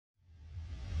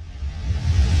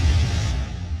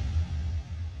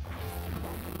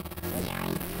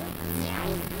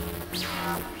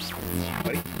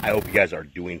I hope you guys are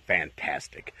doing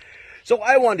fantastic. So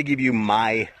I wanted to give you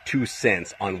my 2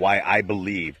 cents on why I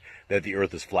believe that the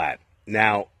Earth is flat.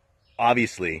 Now,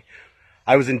 obviously,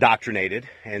 I was indoctrinated,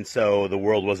 and so the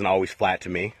world wasn't always flat to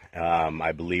me.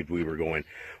 I believed we were going,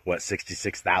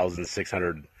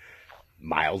 66,600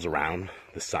 miles around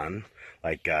the sun.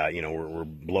 Like, we're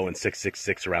blowing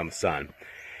 666 around the sun.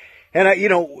 And,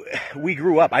 we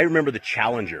grew up. I remember the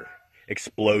Challenger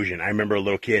explosion. I remember a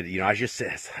little kid, I was just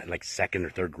like 2nd or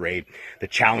 3rd grade. The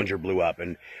Challenger blew up,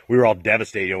 and we were all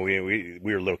devastated. We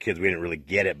were little kids. We didn't really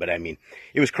get it, but I mean,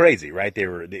 it was crazy, right?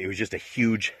 It was just a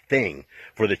huge thing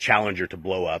for the Challenger to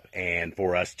blow up and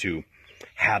for us to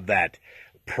have that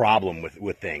problem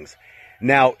with things.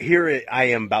 Now, here I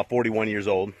am, about 41 years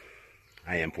old.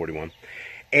 I am 41.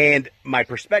 And my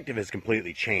perspective has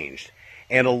completely changed.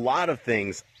 And a lot of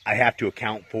things I have to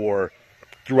account for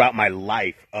throughout my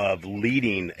life of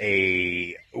leading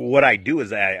what I do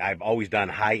is I've always done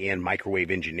high-end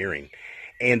microwave engineering.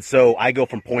 And so I go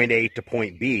from point A to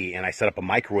point B, and I set up a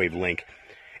microwave link,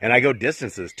 and I go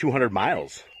distances, 200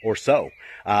 miles or so.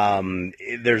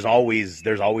 There's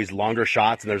always longer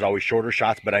shots, and there's always shorter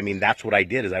shots, but I mean, that's what I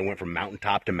did, is I went from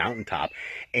mountaintop to mountaintop.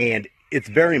 And it's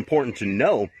very important to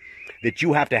know that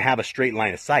you have to have a straight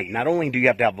line of sight. Not only do you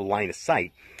have to have a line of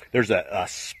sight, there's a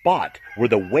spot where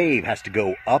the wave has to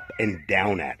go up and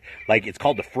down at. Like, it's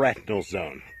called the Fresnel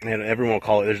zone. And everyone will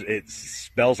call it, it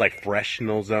spells like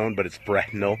Fresnel zone, but it's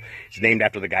Fresnel. It's named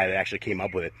after the guy that actually came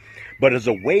up with it. But as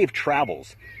a wave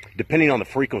travels, depending on the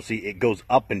frequency, it goes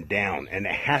up and down, and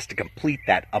it has to complete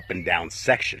that up and down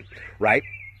section, right?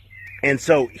 And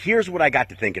so here's what I got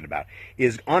to thinking about,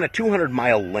 is on a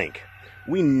 200-mile link,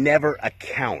 we never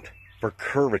account for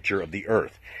curvature of the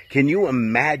Earth. Can you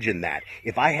imagine that?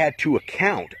 If I had to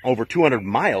account over 200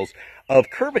 miles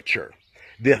of curvature,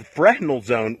 the Fresnel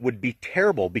zone would be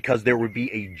terrible, because there would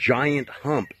be a giant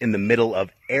hump in the middle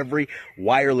of every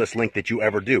wireless link that you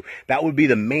ever do. That would be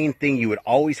the main thing you would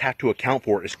always have to account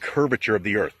for, is curvature of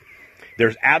the Earth.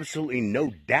 There's absolutely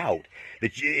no doubt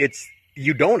that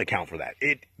you don't account for that.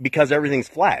 Because everything's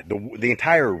flat. The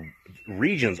entire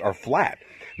regions are flat.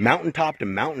 Mountaintop to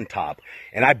mountaintop,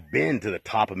 and I've been to the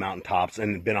top of mountaintops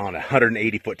and been on a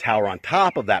 180-foot tower on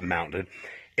top of that mountain.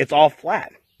 It's all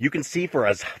flat. You can see for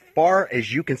as far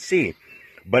as you can see,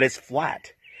 but it's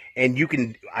flat. And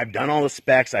I've done all the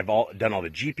specs, I've done all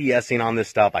the GPSing on this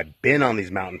stuff, I've been on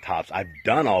these mountaintops, I've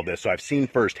done all this, so I've seen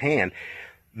firsthand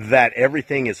that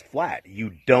everything is flat.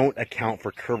 You don't account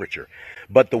for curvature.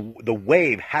 But the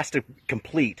wave has to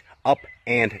complete up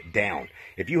and down.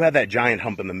 If you have that giant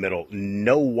hump in the middle,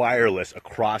 no wireless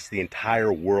across the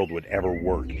entire world would ever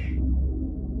work.